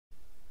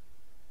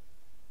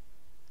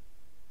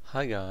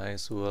Hi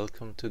guys,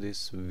 welcome to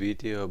this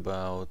video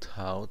about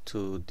how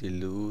to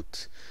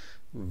dilute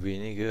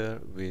vinegar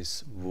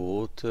with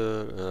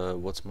water.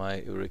 What's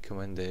my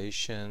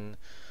recommendation?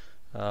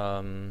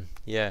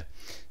 Yeah,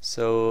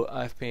 so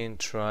I've been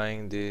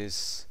trying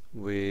this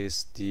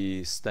with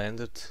the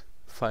standard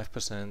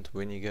 5%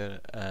 vinegar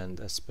and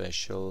a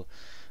special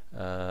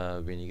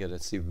vinegar,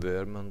 that's the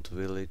Vermont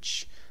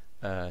Village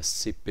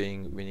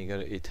sipping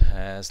vinegar. It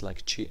has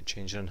like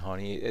ginger and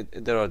honey.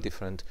 There are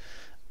different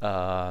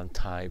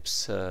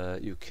types.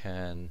 You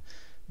can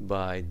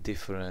buy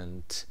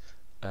different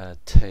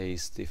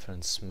tastes,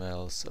 different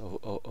smells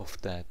of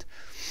that.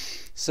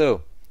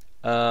 So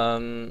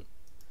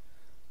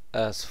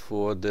as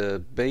for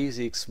the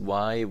basics,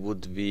 why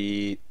would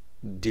we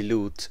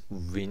dilute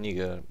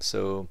vinegar?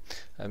 So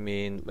I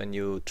mean, when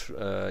you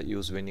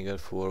use vinegar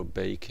for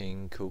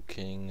baking,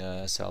 cooking,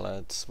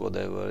 salads,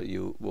 whatever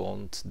you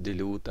want,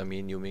 dilute, I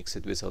mean you mix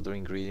it with other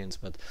ingredients,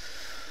 but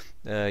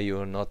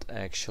you're not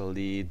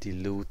actually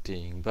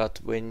diluting.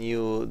 But when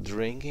you're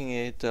drinking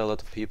it, a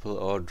lot of people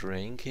are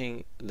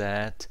drinking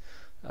that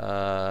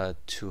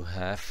to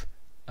have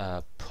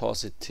a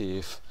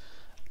positive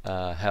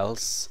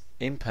health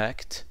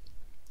impact,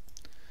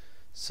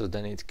 so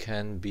then it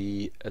can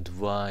be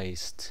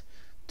advised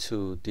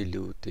to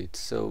dilute it.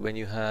 So when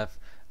you have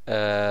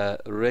a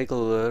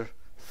regular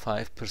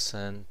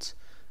 5%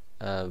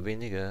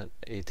 vinegar,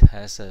 it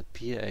has a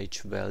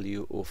pH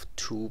value of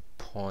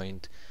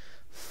 2.4.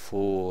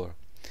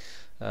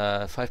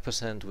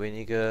 5%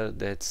 vinegar,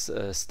 that's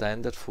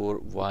standard for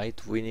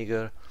white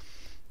vinegar,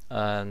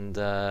 and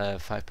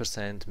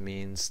 5%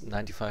 means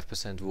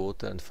 95%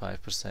 water and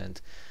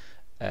 5%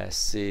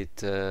 acid.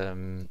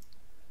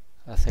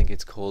 I think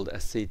it's called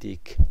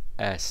acetic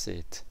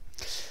acid.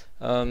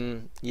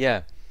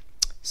 Yeah,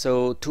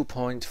 so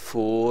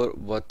 2.4,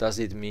 what does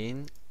it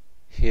mean?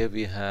 Here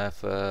we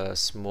have a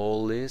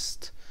small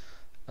list.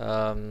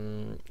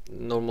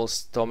 Normal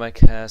stomach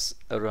has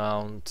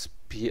around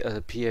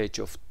a pH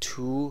of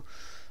 2,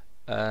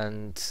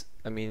 and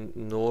I mean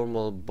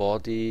normal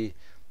body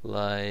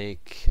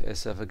like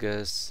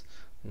esophagus,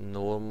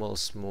 normal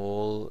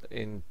small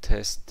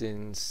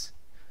intestines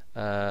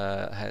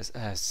has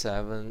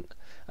 7.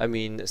 I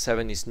mean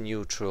 7 is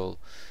neutral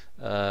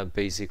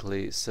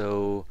basically,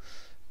 so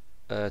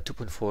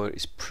 2.4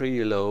 is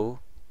pretty low.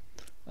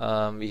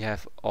 We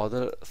have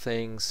other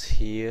things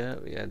here.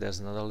 Yeah, there's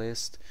another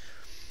list.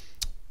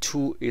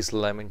 2 is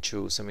lemon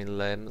juice. I mean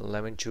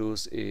lemon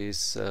juice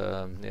is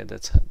yeah,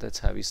 that's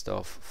heavy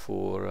stuff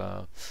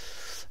for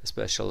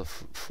especially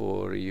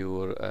for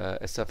your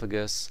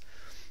esophagus,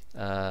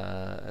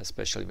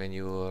 especially when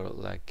you're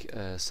like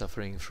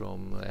suffering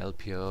from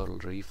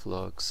LPR,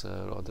 reflux,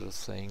 or other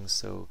things.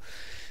 So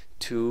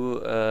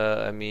 2,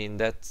 I mean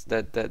that's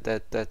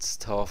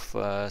tough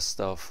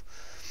stuff.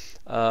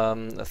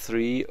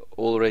 3,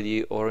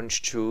 already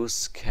orange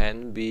juice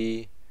can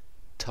be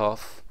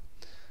tough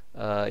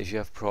if you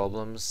have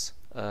problems.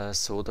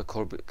 Soda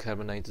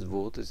carbonated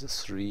water is a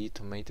 3,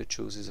 tomato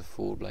juice is a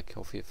 4, black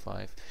coffee a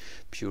 5,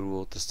 pure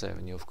water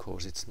 7. Of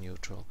course it's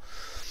neutral.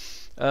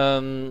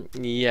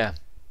 Yeah,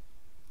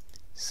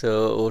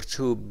 so, or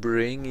to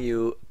bring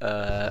you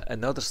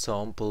another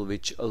sample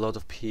which a lot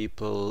of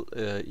people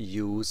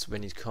use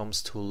when it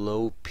comes to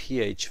low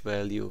pH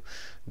value,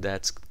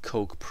 that's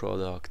Coke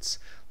products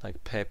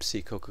like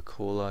Pepsi,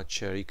 Coca-Cola,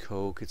 Cherry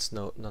Coke. It's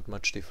not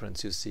much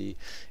difference. You see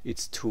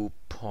it's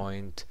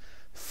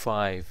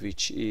 2.5,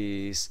 which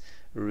is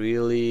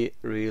really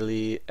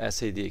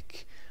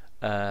acidic,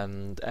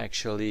 and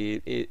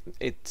actually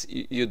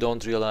you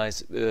don't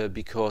realize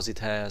because it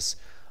has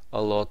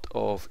a lot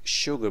of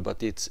sugar,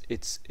 but it's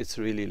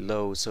really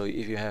low. So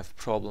if you have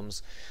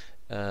problems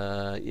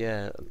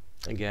yeah,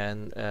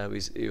 again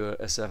with your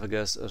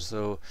esophagus or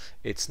so,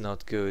 it's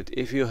not good.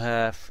 If you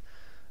have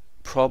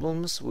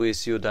problems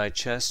with your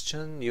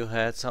digestion, you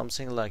had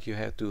something like you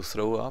had to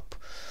throw up,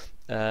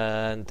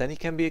 and then it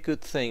can be a good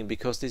thing,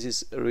 because this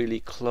is really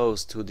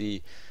close to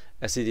the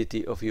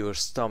acidity of your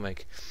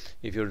stomach.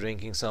 If you're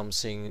drinking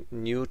something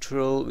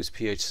neutral with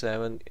pH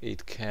 7,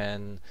 it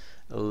can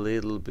a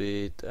little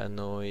bit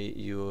annoy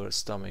your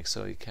stomach,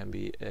 so it can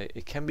be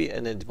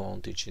an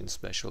advantage in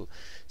special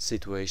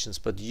situations.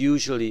 But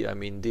usually, I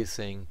mean, this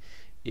thing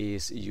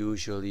is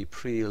usually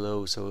pretty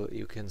low, so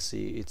you can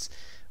see it's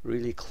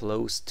really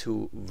close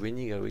to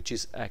vinegar, which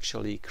is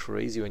actually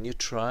crazy. When you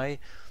try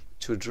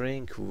to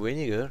drink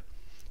vinegar,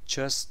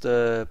 just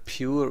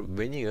pure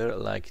vinegar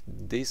like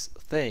this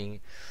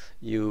thing,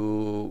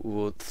 you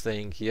would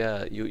think,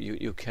 yeah,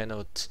 you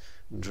cannot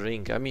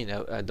drink. I mean,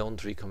 I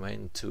don't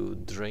recommend to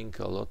drink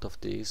a lot of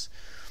these,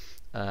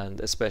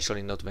 and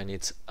especially not when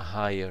it's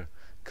higher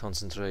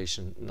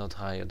concentration, not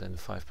higher than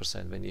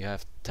 5%. When you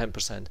have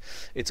 10%,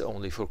 it's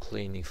only for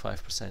cleaning.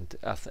 5%,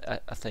 I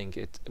think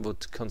it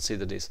would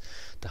consider this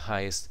the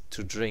highest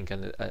to drink,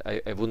 and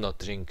I would not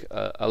drink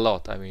a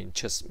lot. I mean,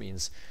 just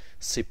means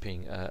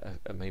sipping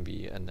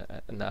maybe an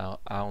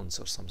ounce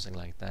or something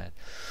like that.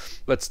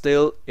 But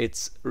still,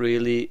 it's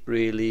really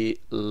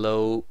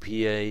low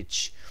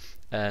pH,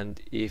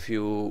 And if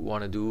you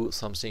want to do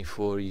something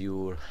for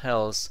your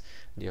health,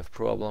 you have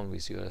problem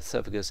with your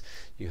esophagus,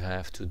 you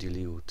have to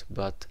dilute.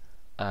 But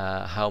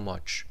how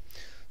much?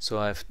 So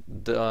I've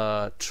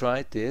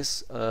tried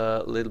this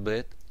a little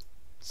bit.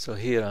 So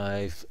here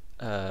I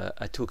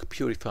took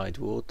purified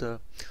water.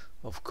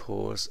 Of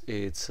course,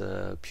 it's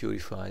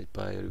purified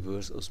by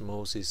reverse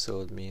osmosis,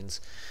 so it means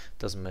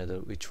doesn't matter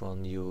which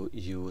one you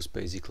use.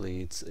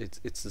 Basically, it's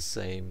the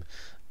same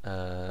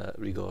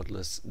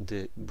regardless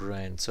the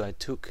brand. So I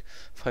took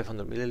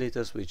 500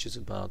 milliliters, which is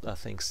about, I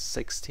think,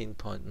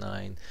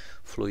 16.9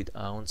 fluid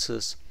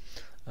ounces,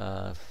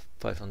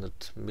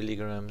 500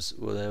 milligrams,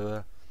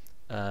 whatever,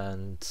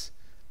 and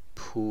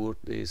poured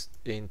this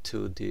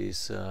into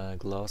this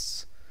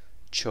glass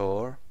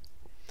jar.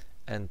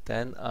 And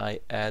then I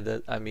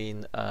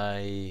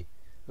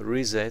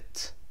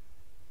reset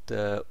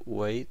the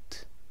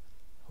weight.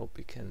 Hope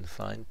you can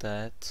find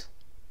that.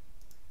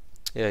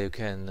 Yeah, you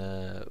can,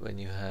 when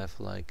you have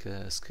like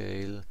a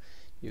scale,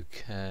 you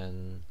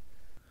can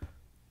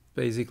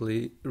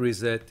basically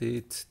reset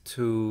it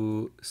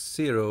to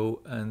 0,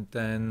 and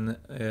then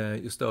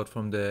you start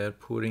from there,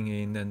 pouring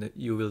in, and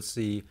you will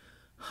see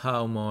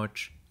how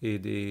much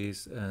it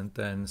is, and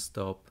then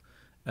stop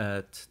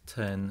at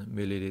 10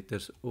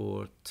 milliliters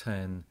or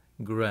 10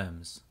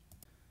 grams.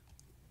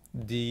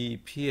 The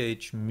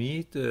pH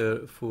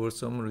meter for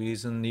some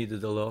reason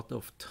needed a lot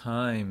of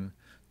time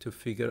to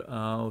figure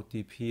out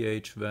the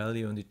pH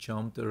value, and it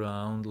jumped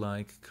around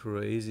like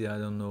crazy. I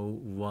don't know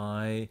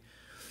why.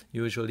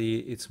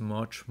 Usually it's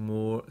much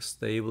more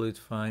stable. It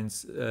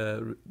finds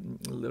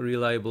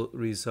reliable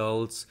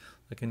results,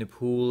 like in the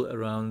pool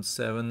around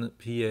 7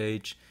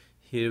 pH.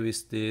 Here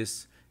with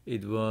this,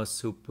 it was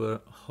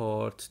super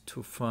hard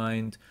to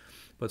find,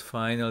 but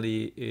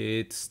finally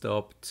it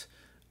stopped,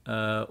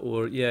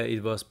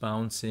 it was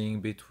bouncing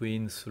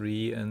between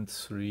 3 and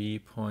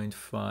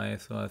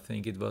 3.5. So I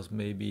think it was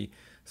maybe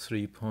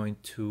 3.2,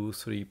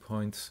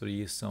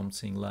 3.3,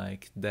 something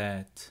like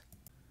that.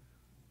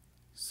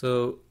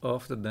 So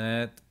after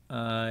that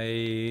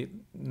I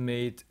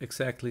made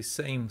exactly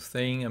same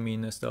thing. I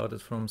mean, I started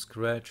from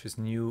scratch with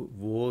new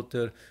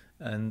water,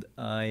 and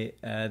I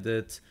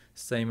added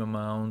same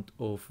amount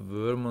of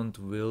Vermont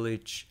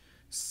Village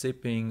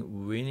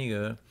sipping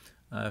vinegar.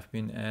 I've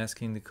been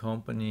asking the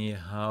company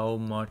how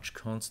much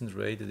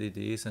concentrated it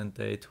is, and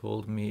they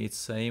told me it's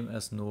same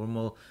as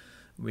normal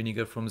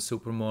vinegar from the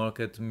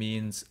supermarket,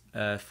 means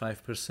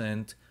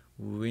 5%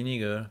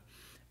 vinegar.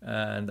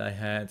 And I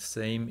had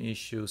same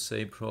issues,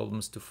 same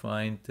problems to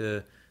find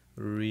the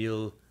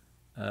real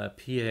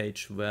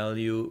pH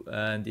value,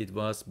 and it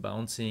was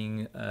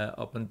bouncing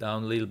up and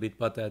down a little bit,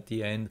 but at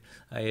the end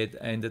I had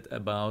ended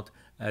about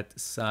at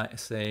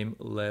same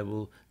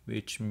level,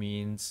 which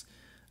means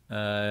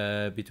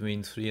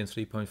between 3 and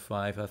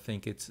 3.5. I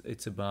think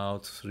it's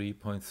about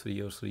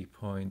 3.3 or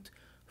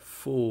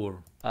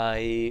 3.4.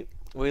 I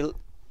will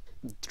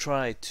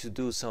try to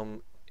do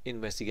some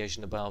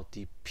investigation about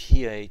the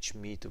pH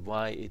meter,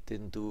 why it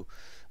didn't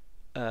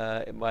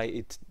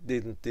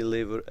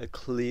deliver a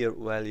clear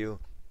value.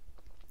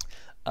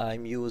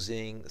 I'm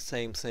using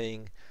same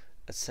thing,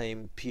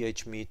 same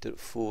pH meter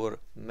for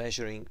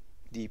measuring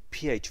the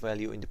pH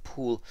value in the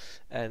pool,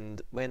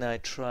 and when I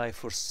try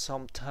for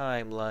some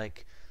time,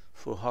 like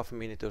for half a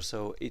minute or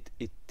so, it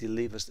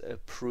delivers a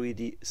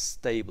pretty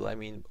stable, I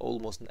mean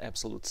almost an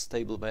absolute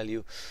stable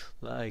value,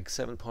 like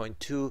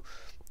 7.2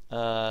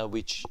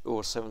 which,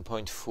 or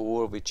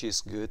 7.4, which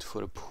is good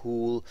for a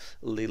pool.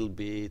 A little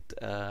bit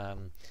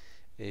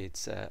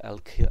it's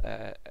alkaline,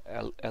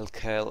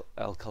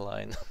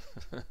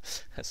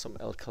 has some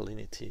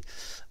alkalinity.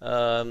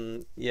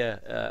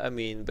 I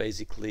mean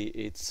basically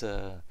it's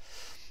a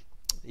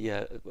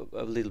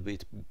little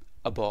bit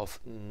above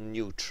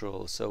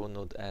neutral, so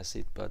not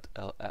acid but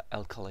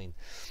alkaline.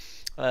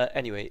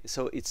 Anyway,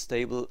 so it's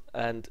stable,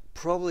 and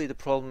probably the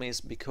problem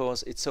is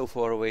because it's so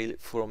far away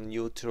from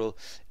neutral,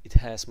 it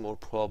has more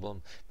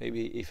problem.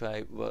 Maybe if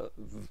I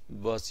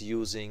was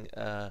using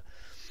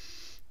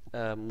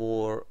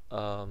more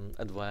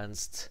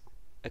advanced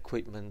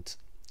equipment,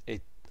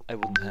 I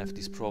wouldn't have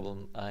this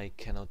problem. I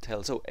cannot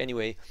tell. So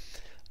anyway,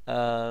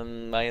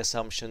 my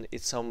assumption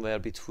is somewhere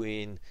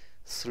between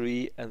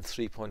 3 and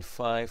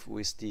 3.5.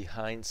 With the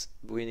Heinz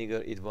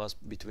vinegar it was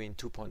between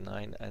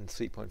 2.9 and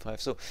 3.5,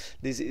 so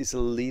this is a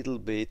little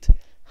bit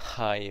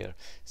higher.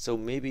 So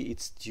maybe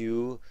it's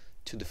due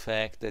to the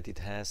fact that it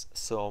has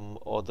some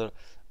other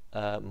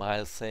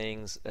mild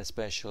things,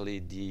 especially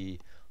the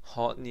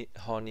honey.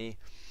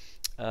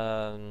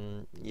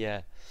 And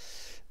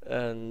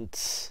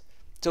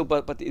so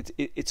but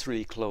it's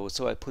really close.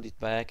 So I put it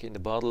back in the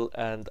bottle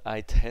and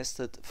I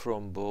tested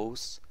from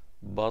both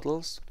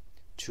bottles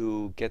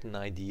to get an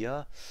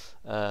idea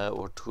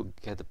or to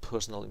get a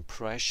personal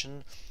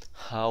impression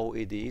how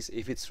it is,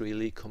 if it's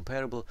really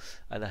comparable.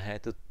 And I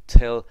had to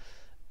tell,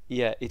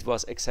 yeah, it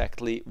was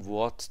exactly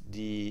what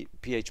the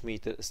pH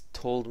meter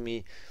told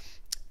me.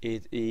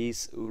 It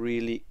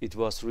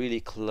was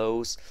really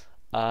close.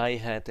 I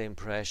had the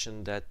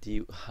impression that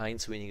the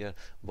Heinz vinegar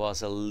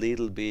was a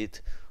little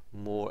bit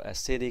more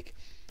acidic,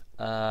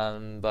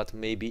 but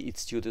maybe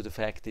it's due to the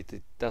fact that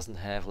it doesn't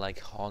have like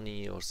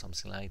honey or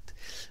something like that,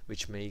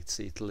 which makes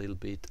it a little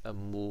bit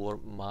more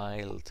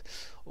mild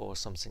or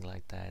something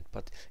like that.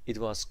 But it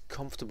was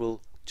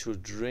comfortable to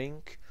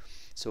drink,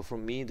 so for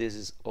me this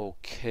is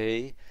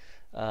okay.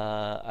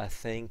 I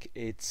think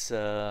it's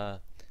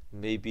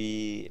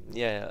maybe,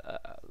 yeah,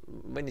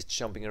 when it's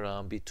jumping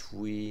around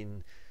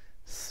between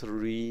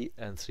 3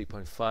 and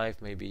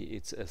 3.5, maybe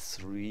it's a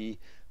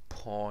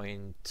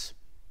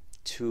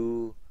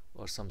 3.2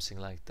 or something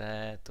like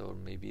that, or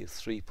maybe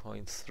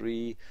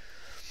 3.3.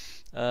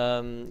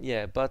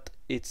 Yeah, but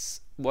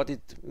it's what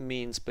it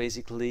means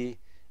basically.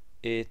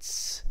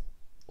 It's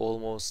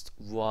almost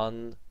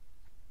one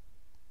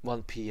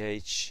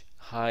pH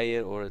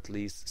higher, or at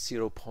least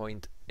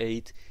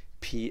 0.8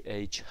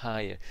 pH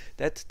higher.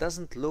 That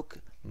doesn't look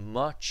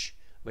much.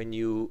 When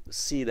you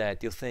see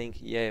that, you think,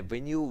 yeah,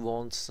 when you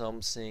want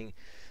something,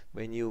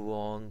 when you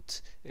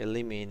want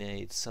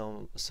eliminate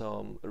some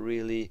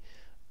really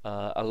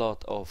a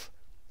lot of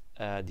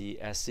the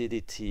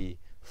acidity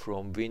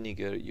from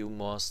vinegar, you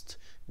must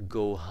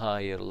go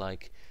higher,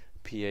 like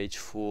pH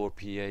 4,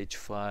 pH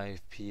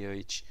 5,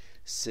 pH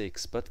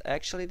 6. But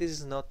actually this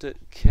is not the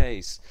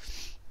case.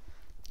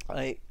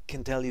 I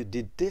can tell you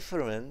the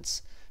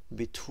difference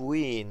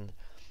between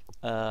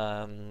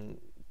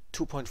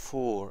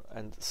 2.4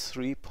 and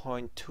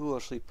 3.2 or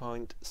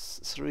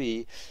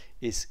 3.3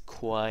 is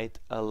quite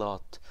a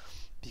lot,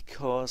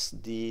 because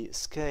the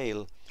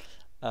scale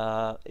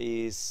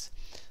is,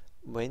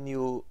 when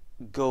you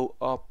go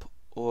up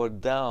or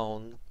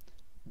down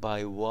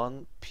by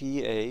 1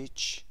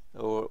 pH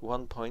or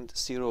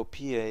 1.0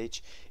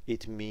 pH,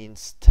 it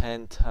means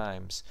 10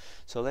 times.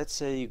 So let's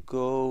say you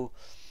go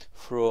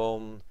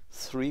from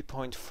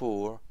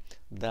 3.4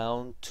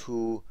 down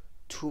to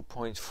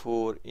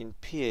 2.4 in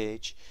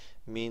pH,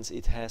 means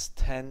it has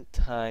 10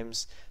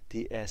 times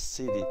the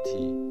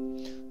acidity.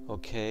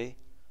 Okay,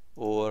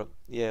 or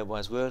yeah,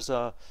 vice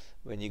versa.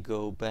 When you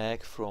go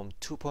back from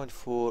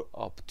 2.4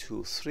 up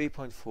to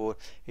 3.4,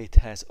 it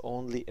has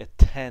only a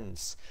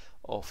tenth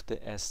of the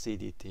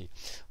acidity.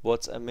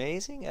 What's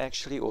amazing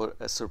actually, or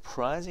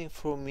surprising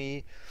for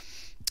me,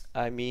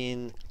 I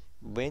mean,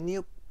 when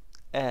you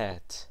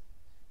add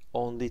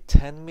only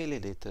 10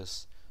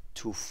 milliliters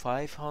to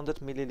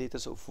 500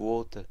 milliliters of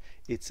water,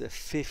 it's a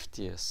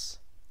 50th.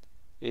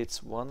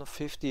 It's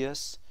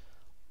 1/50th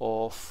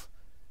of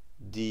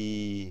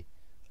the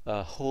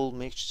whole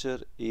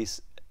mixture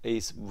is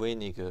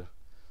vinegar.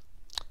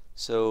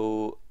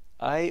 So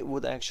I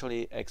would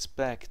actually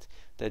expect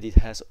that it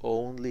has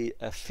only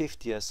a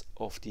 50th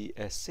of the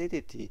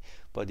acidity,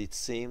 but it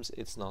seems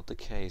it's not the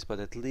case. But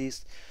at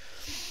least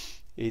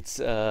it's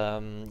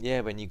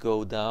yeah, when you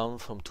go down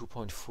from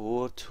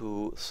 2.4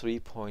 to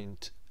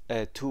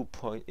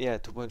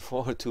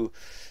 2.4 to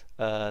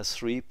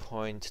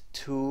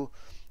 3.2,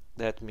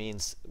 that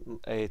means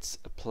it's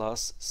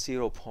plus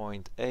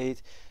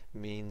 0.8,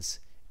 means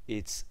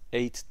it's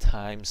 8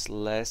 times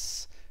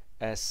less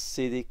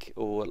acidic,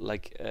 or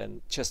like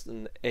just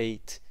an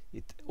 8,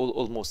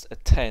 almost a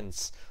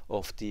tenth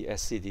of the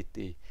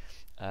acidity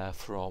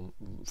from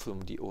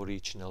the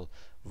original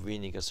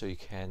vinegar. So you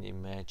can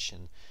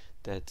imagine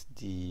that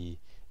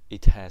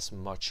it has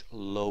much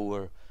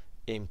lower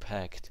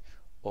impact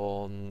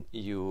on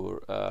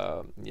your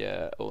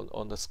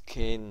on the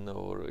skin,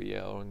 or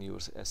on your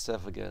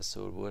esophagus,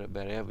 or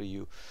wherever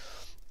you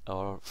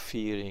are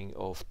fearing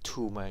of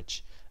too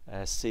much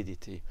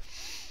acidity.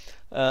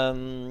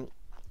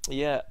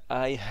 Yeah,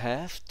 I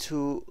have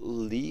to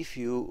leave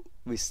you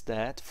with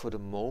that for the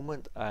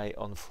moment. I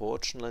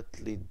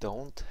unfortunately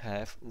don't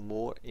have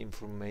more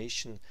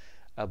information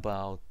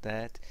about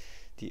that.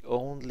 The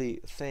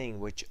only thing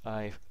which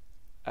I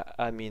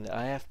mean,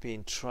 I have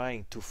been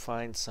trying to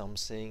find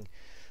something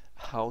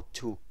how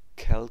to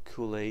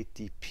calculate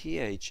the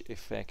pH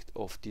effect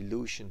of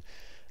dilution,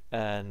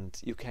 and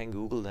you can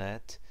Google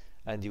that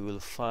and you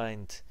will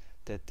find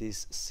that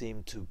this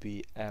seemed to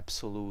be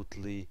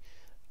absolutely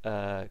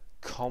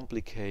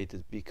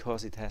complicated,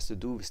 because it has to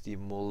do with the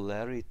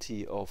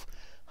molarity of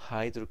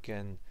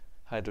hydrogen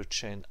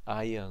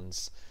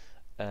ions,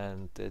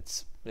 and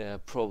it's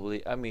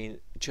probably, I mean,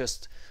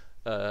 just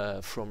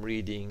from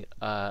reading,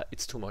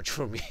 it's too much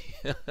for me.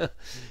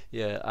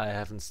 Yeah, I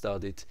haven't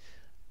studied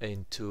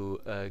into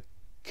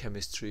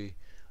chemistry.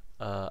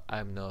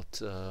 I'm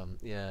not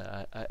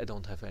I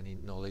don't have any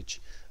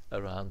knowledge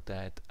around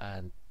that,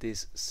 and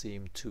this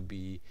seemed to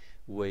be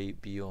way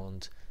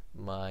beyond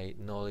my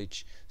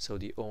knowledge. So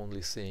the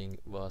only thing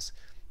was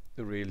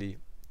really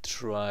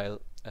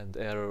trial and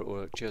error,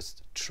 or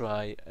just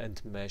try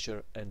and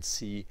measure and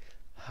see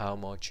how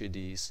much it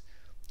is.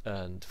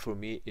 And for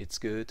me it's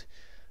good,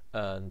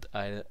 and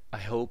I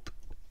hope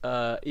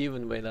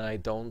even when I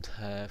don't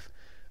have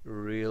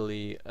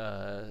really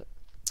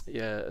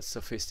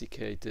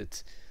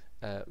sophisticated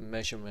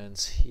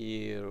measurements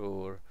here,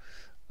 or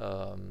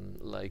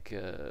like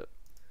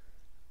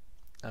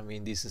I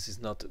mean, this is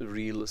not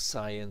real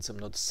science. I'm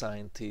not a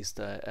scientist.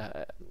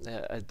 I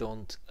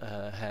don't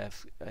I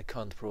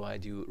can't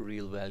provide you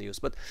real values.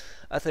 But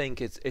I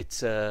think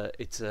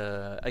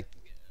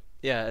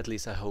yeah, at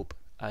least I hope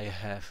I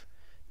have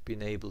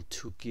been able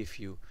to give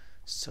you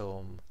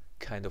some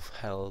kind of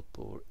help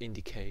or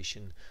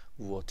indication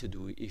what to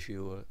do if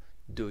you are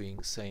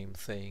doing same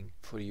thing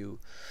for you.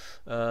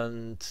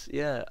 And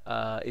yeah,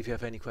 if you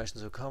have any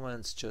questions or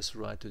comments, just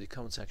write to the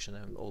comment section.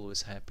 I'm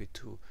always happy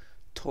to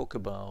talk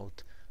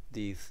about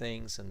the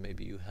things, and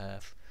maybe you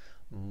have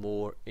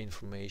more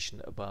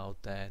information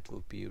about that.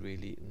 Would be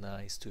really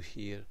nice to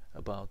hear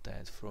about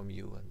that from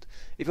you. And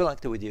if you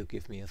like the video,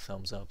 give me a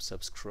thumbs up,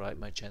 subscribe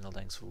my channel.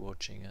 Thanks for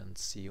watching, and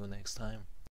see you next time.